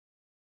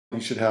You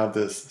should have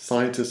this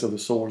Scientists of the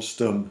Solar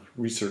System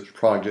research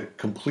project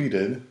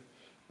completed,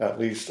 at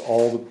least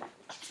all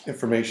the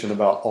information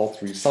about all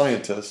three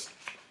scientists.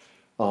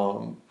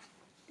 And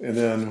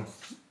then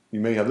you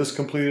may have this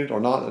completed or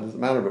not, it doesn't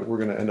matter, but we're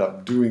going to end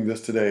up doing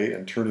this today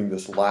and turning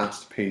this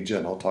last page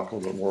in. I'll talk a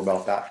little bit more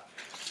about that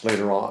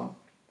later on.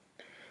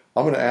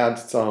 I'm going to add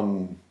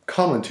some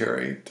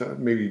commentary to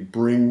maybe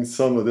bring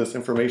some of this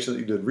information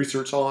that you did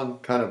research on,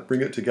 kind of bring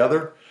it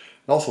together,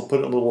 and also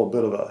put a little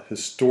bit of a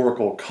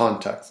historical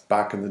context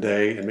back in the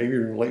day and maybe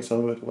relate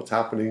some of it to what's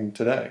happening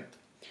today.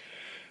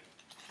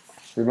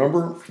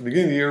 Remember, at the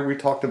beginning of the year, we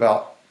talked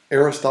about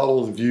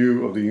Aristotle's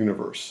view of the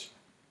universe.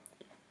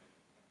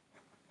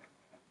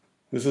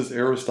 This is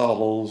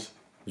Aristotle's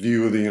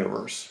view of the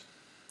universe.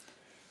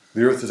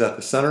 The earth is at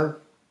the center,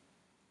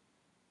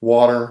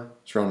 water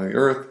surrounding the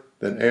earth,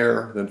 then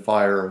air, then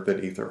fire,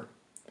 then ether.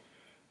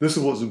 This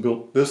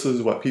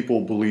is what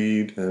people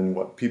believed and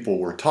what people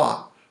were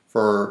taught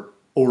for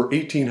over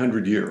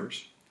 1,800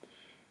 years.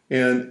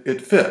 And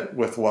it fit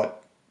with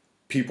what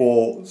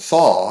people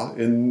saw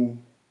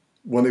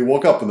when they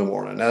woke up in the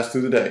morning, as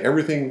through the day.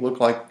 Everything looked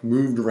like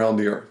moved around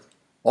the earth.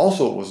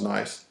 Also, it was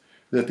nice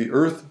that the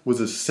earth was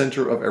the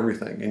center of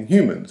everything, and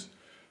humans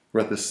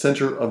were at the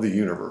center of the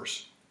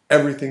universe.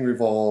 Everything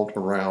revolved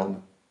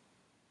around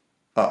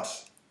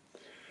us.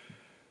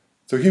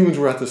 So humans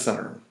were at the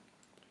center.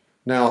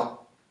 Now,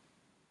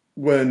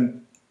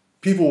 when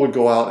people would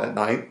go out at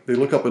night, they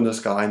look up in the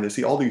sky and they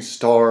see all these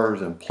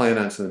stars and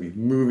planets and they'd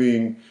be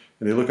moving,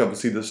 and they look up and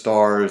see the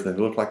stars and they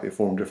look like they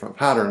form different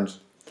patterns.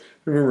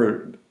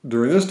 Remember,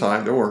 during this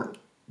time,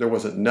 there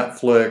wasn't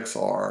Netflix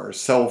or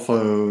cell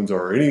phones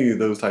or any of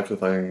those types of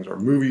things, or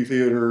movie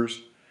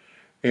theaters.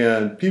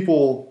 And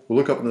people would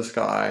look up in the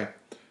sky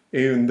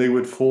and they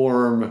would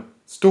form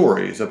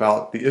stories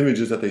about the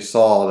images that they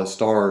saw the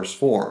stars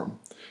form.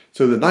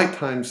 So the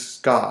nighttime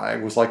sky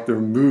was like their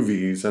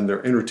movies and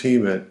their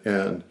entertainment,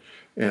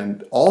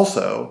 and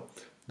also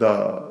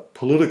the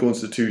political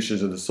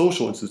institutions and the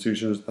social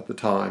institutions at the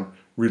time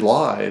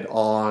relied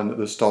on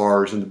the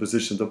stars and the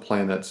positions of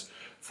planets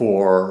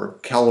for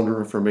calendar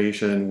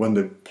information, when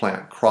to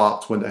plant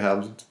crops, when to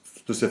have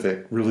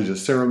specific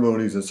religious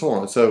ceremonies, and so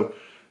on. So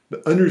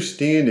the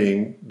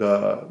understanding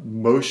the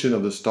motion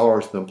of the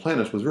stars and the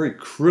planets was very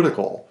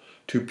critical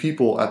to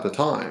people at the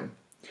time.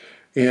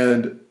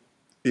 And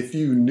if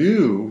you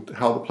knew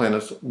how the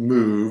planets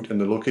moved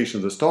and the location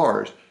of the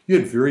stars, you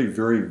had very,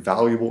 very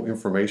valuable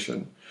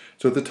information.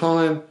 So at the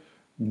time,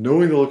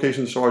 knowing the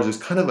location of the stars is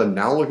kind of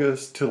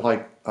analogous to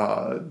like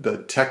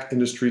the tech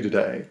industry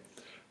today.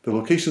 The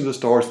location of the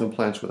stars and the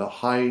planets were the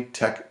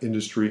high-tech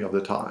industry of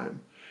the time.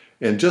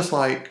 And just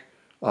like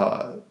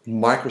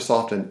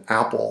Microsoft and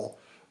Apple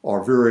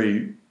are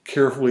very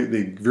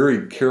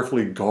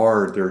carefully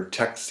guard their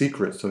tech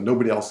secrets so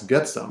nobody else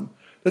gets them,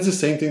 that's the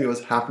same thing that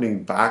was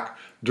happening back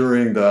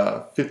during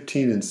the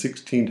 1500s and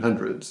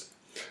 1600s.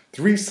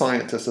 Three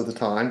scientists at the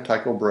time,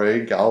 Tycho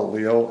Brahe,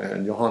 Galileo,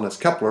 and Johannes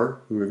Kepler,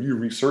 who have you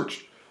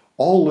researched,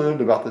 all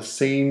lived about the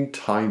same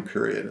time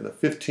period in the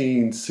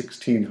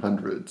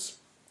 1600s.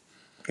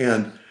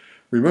 And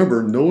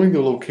remember, knowing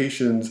the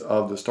locations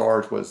of the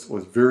stars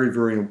was very,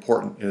 very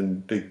important,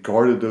 and they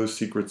guarded those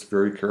secrets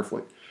very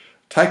carefully.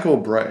 Tycho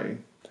Brahe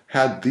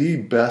had the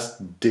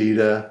best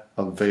data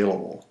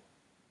available.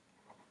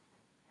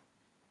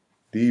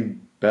 The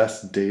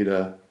best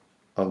data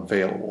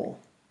available.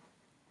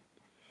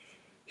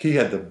 He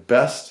had the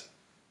best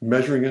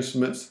measuring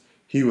instruments.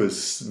 He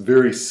was a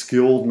very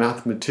skilled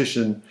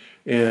mathematician,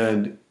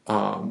 and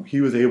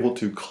he was able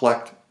to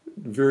collect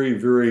very,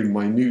 very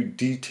minute,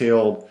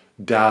 detailed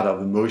data of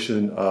the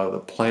motion of the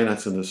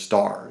planets and the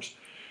stars.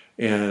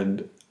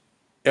 And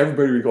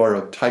everybody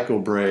regarded Tycho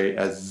Brahe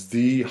as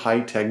the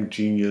high-tech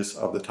genius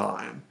of the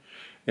time.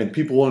 And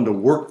people wanted to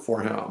work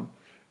for him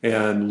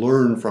and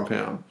learn from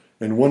him.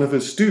 And one of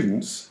his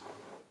students,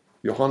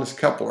 Johannes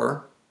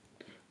Kepler,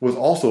 was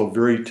also a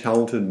very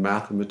talented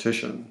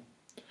mathematician.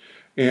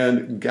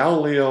 And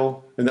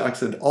Galileo, and like I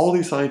said, all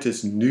these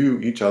scientists knew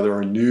each other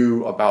or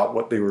knew about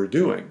what they were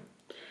doing.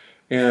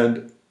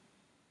 And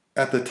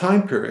at the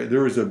time period,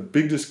 there was a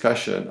big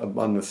discussion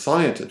among the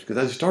scientists, because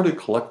as they started to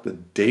collect the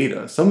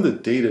data, some of the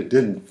data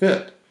didn't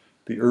fit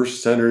the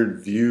Earth-centered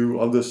view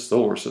of the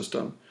solar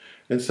system.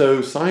 And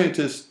so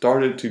scientists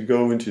started to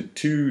go into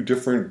two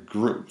different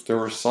groups. There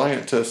were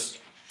scientists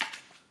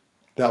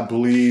that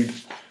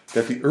believed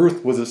that the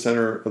Earth was the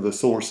center of the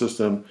solar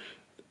system,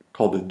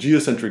 called the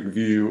geocentric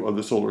view of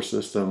the solar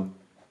system,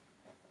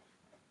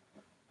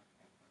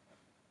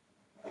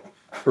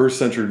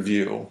 Earth-centered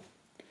view.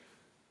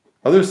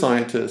 Other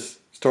scientists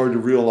started to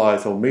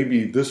realize, oh,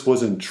 maybe this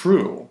wasn't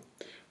true.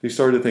 They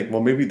started to think,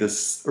 well, maybe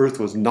this Earth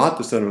was not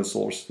the center of the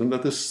solar system,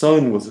 that the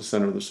sun was the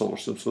center of the solar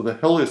system. So the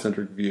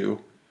heliocentric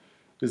view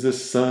is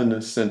this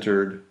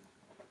sun-centered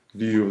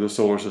view of the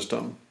solar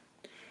system.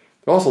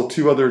 There are also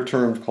two other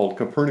terms called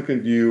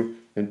Copernican view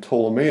and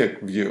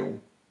Ptolemaic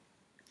view.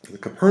 The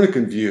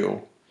Copernican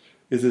view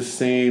is the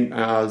same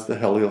as the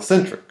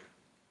heliocentric.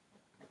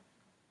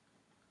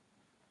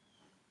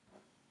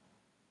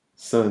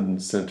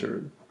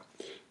 sun-centered.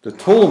 The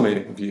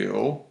Ptolemaic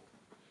view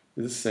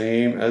is the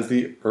same as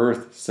the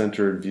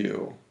Earth-centered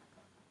view.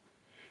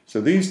 So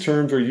these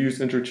terms are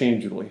used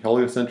interchangeably: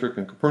 heliocentric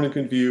and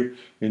Copernican view,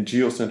 and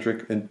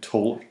geocentric and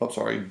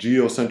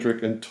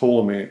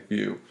Ptolemaic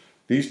view.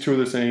 These two are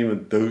the same,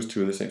 and those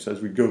two are the same. So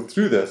as we go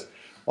through this,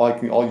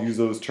 I'll use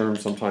those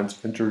terms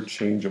sometimes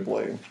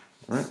interchangeably.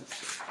 All right.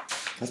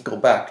 Let's go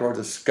back to our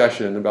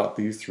discussion about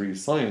these three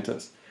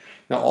scientists.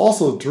 Now,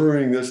 also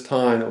during this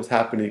time that was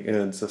happening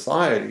in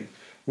society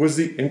was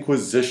the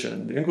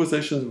Inquisition. The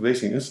Inquisition is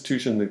basically an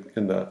institution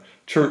in the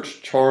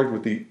church charged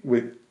with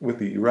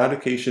the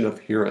eradication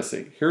of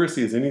heresy.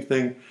 Heresy is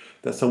anything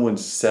that someone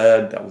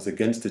said that was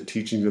against the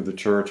teachings of the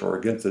church or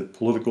against the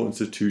political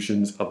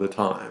institutions of the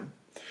time.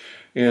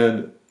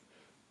 And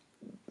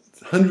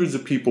hundreds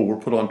of people were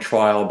put on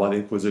trial by the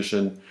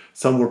Inquisition.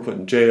 Some were put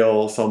in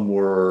jail, some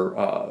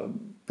were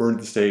burned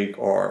at the stake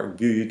or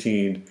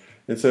guillotined.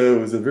 And so it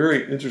was a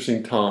very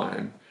interesting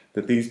time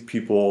that these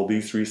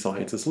three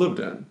scientists lived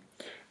in.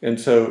 And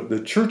so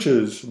the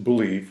church's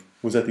belief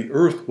was that the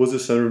Earth was the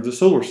center of the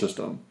solar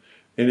system.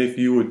 And if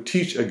you would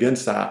teach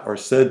against that or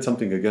said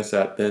something against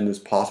that, then it's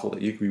possible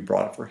that you could be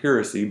brought up for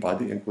heresy by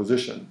the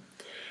Inquisition.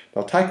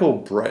 Now, Tycho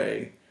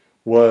Brahe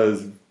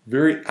was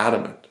very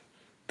adamant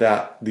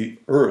that the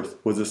Earth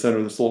was the center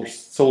of the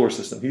solar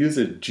system. He was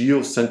a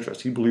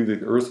geocentrist. He believed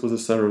that the Earth was the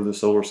center of the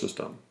solar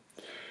system.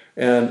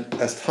 And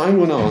as time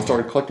went on,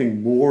 started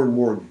collecting more and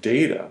more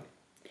data,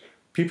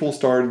 people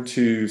started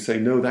to say,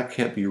 no, that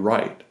can't be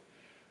right.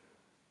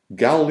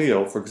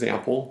 Galileo, for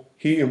example,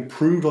 he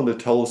improved on the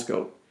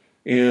telescope.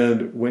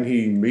 And when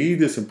he made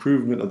this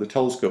improvement of the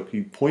telescope,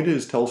 he pointed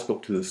his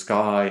telescope to the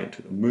sky and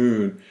to the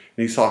moon, and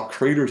he saw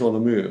craters on the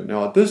moon.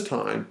 Now, at this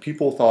time,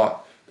 people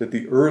thought that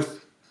the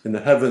Earth and the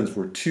heavens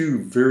were two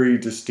very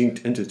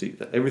distinct entities,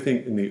 that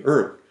everything in the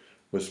Earth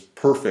was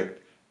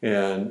perfect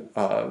and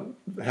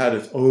had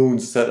its own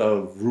set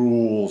of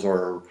rules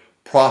or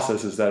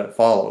processes that it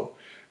followed.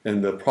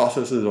 And the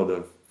processes or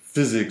the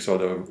physics or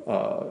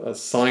the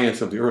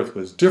science of the Earth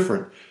was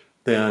different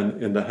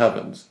than in the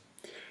heavens.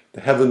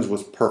 The heavens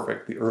was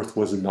perfect, the Earth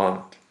was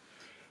not.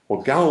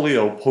 Well,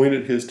 Galileo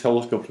pointed his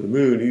telescope to the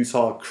moon, he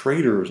saw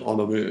craters on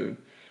the moon.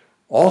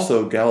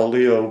 Also,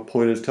 Galileo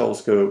pointed his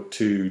telescope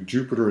to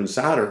Jupiter and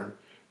Saturn,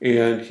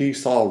 and he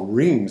saw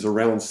rings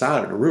around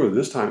Saturn. Remember,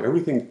 this time,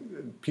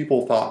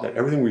 people thought that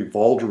everything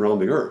revolved around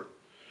the Earth.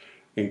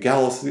 And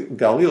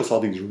Galileo saw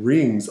these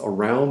rings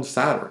around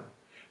Saturn.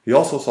 He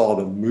also saw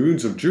the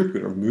moons of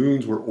Jupiter.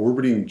 Moons were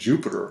orbiting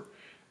Jupiter.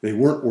 They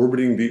weren't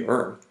orbiting the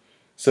Earth.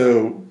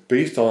 So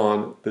based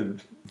on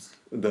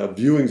the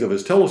viewings of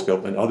his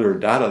telescope and other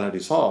data that he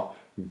saw,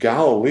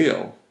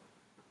 Galileo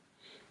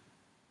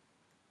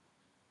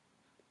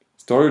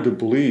started to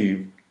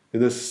believe in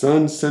this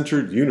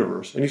sun-centered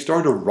universe, and he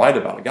started to write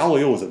about it.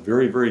 Galileo was a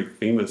very, very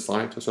famous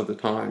scientist at the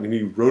time, and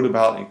he wrote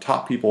about it, and he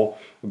taught people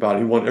about it.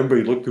 He wanted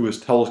everybody to look through his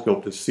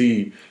telescope to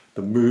see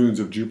the moons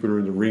of Jupiter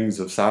and the rings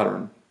of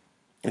Saturn.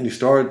 And he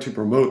started to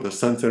promote the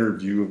sun-centered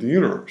view of the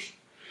universe.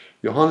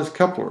 Johannes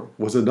Kepler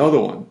was another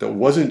one that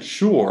wasn't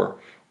sure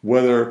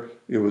whether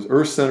it was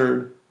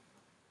Earth-centered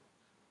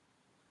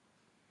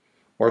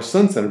or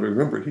sun-centered, but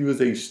remember, he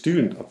was a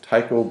student of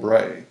Tycho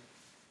Brahe.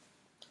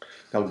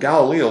 Now,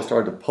 Galileo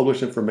started to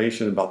publish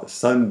information about the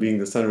sun being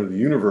the center of the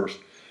universe,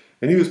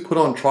 and he was put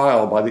on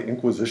trial by the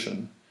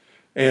Inquisition.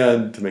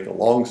 And to make a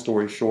long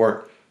story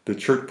short, the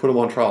church put him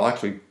on trial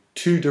actually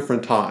 2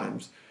 different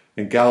times.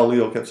 And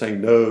Galileo kept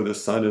saying, no, the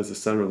sun is the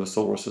center of the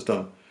solar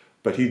system.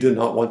 But he did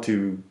not want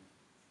to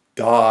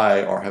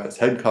die or have his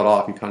head cut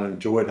off. He kind of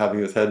enjoyed having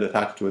his head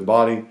attached to his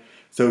body.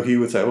 So he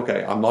would say,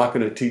 okay, I'm not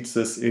going to teach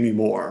this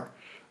anymore.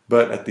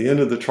 But at the end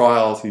of the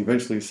trials, he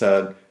eventually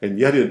said, and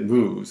yet it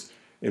moves.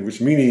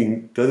 Which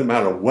meaning, doesn't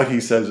matter what he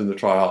says in the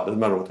trial, doesn't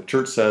matter what the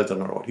church says, doesn't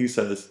matter what he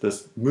says,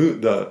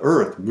 the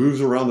Earth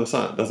moves around the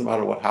sun. It doesn't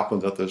matter what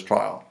happens at this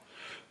trial.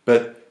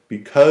 But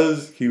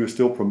because he was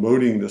still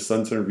promoting the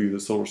sun-centered view of the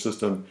solar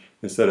system,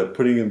 instead of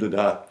putting him to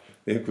death,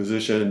 the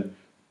Inquisition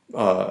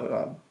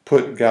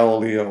put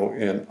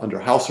Galileo under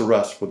house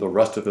arrest for the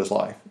rest of his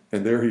life.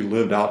 And there he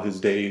lived out his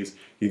days.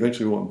 He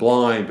eventually went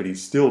blind, but he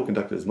still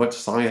conducted as much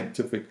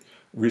scientific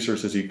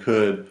research as he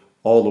could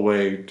all the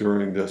way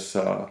during this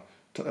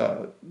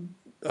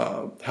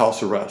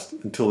house arrest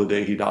until the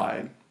day he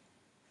died.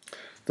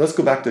 Let's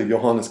go back to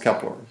Johannes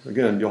Kepler.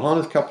 Again,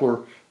 Johannes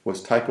Kepler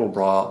was Tycho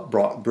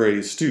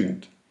Brahe's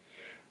student.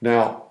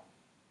 Now,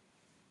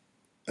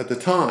 at the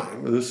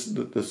time,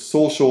 the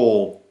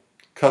social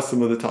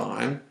custom of the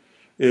time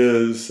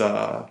is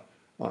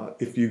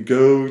if you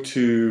go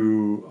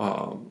to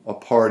a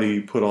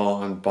party put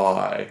on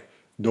by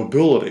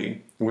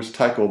nobility, in which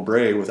Tycho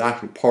Brahe was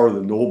actually part of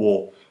the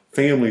noble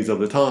families of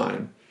the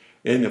time,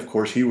 and of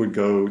course he would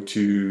go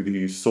to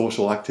these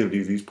social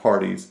activities, these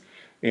parties,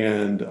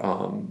 and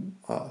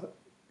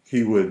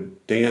he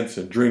would dance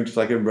and drink just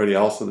like everybody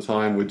else at the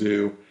time would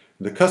do.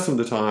 The custom of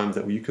the time is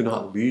that you could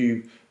not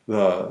leave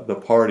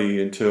the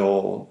party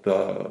until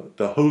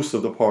the host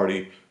of the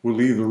party would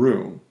leave the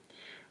room.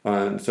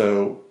 And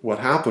so what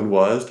happened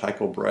was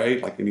Tycho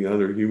Brahe, like any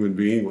other human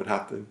being,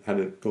 had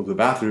to go to the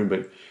bathroom.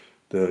 But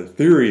the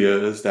theory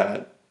is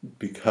that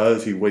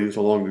because he waited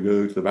so long to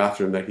go to the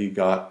bathroom, that he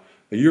got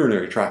a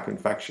urinary tract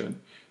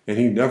infection, and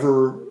he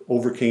never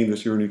overcame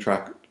this urinary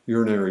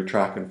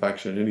tract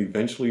infection, and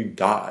eventually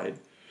died.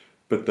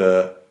 But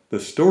the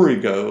story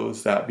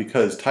goes that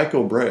because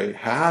Tycho Brahe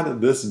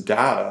had this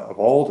data of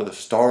all the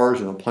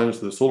stars and the planets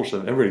of the solar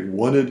system, everybody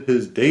wanted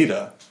his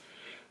data,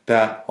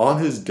 that on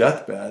his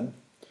deathbed,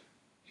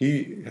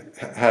 he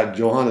had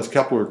Johannes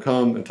Kepler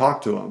come and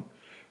talk to him.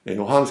 And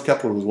Johannes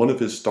Kepler was one of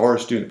his star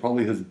students,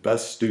 probably his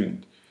best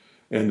student.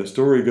 And the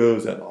story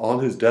goes that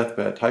on his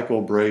deathbed,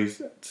 Tycho Brahe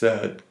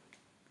said,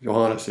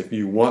 Johannes, if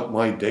you want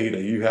my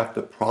data, you have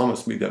to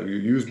promise me that you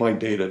use my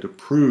data to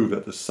prove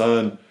that the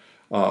sun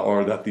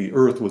or that the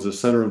Earth was the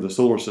center of the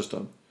solar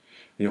system.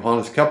 And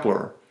Johannes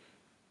Kepler,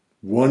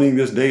 wanting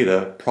this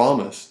data,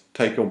 promised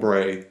Tycho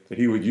Brahe that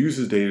he would use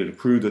his data to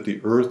prove that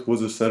the Earth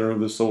was the center of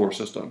the solar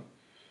system.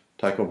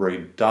 Tycho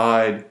Brahe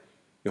died.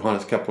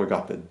 Johannes Kepler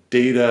got the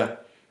data,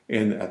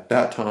 and at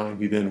that time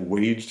he then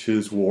waged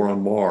his war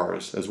on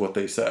Mars, as what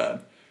they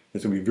said.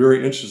 It's going to be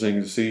very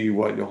interesting to see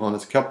what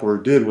Johannes Kepler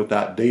did with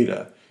that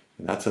data,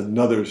 and that's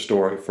another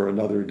story for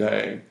another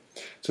day.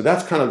 So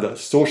that's kind of the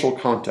social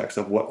context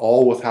of what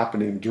all was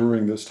happening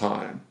during this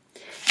time.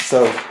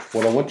 So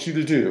what I want you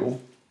to do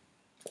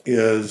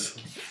is,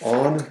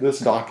 on this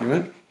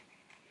document,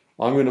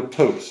 I'm going to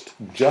post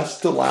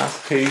just the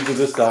last page of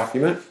this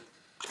document.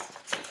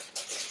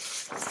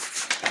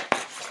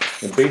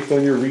 And based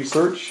on your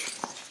research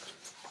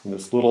and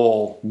this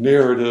little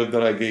narrative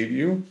that I gave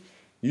you,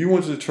 you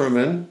want to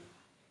determine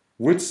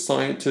which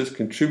scientists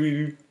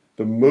contributed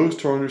the most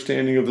to our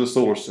understanding of the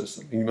solar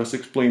system. And you must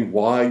explain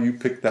why you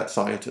picked that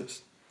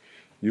scientist.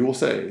 You will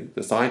say,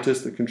 the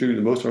scientist that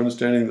contributed the most to our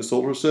understanding of the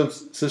solar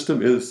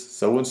system is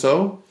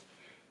so-and-so.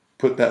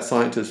 Put that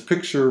scientist's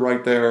picture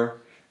right there,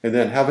 and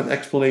then have an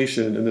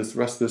explanation in this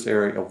rest of this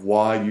area of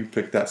why you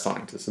picked that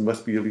scientist. It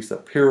must be at least a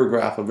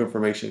paragraph of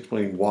information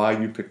explaining why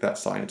you picked that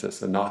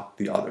scientist and not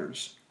the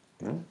others.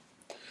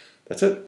 That's it.